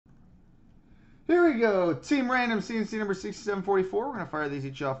Here we go. Team random C&C number 6744. We're going to fire these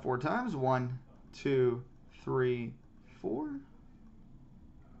each off 4 times. 1, 2, 3, 4.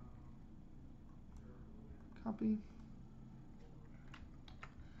 Copy.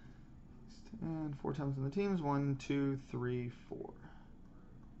 And 4 times in the teams. 1, 2, 3, 4.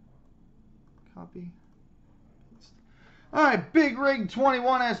 Copy. All right, Big Rig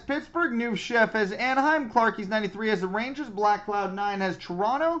 21 has Pittsburgh, Noob Chef has Anaheim, Clarkies 93 has the Rangers, Black Cloud 9 has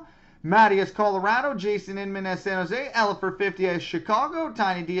Toronto, Matty has Colorado, Jason Inman has San Jose, Elephant 50 has Chicago,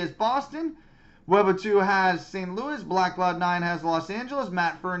 Tiny D has Boston, Webber2 has St. Louis, Black Cloud 9 has Los Angeles,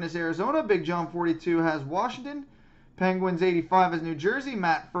 Matt Fern has Arizona, Big John 42 has Washington, Penguins 85 has New Jersey,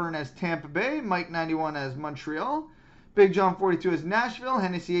 Matt Fern has Tampa Bay, Mike 91 has Montreal, Big John 42 is Nashville,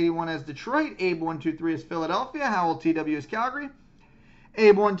 Hennessy 81 as Detroit, Abe 123 is Philadelphia, Howell TW is Calgary,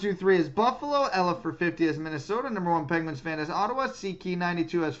 Abe 123 is Buffalo, Ella for 50 is Minnesota, number 1 Penguins fan is Ottawa, C-Key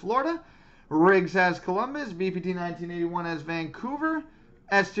 92 as Florida, Riggs has Columbus, VPT 1981 as Vancouver,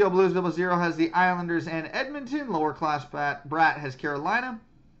 STL Blues 00 has the Islanders and Edmonton, lower class Brat has Carolina,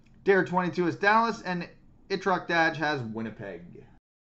 Dare 22 is Dallas, and Itruk Daj has Winnipeg.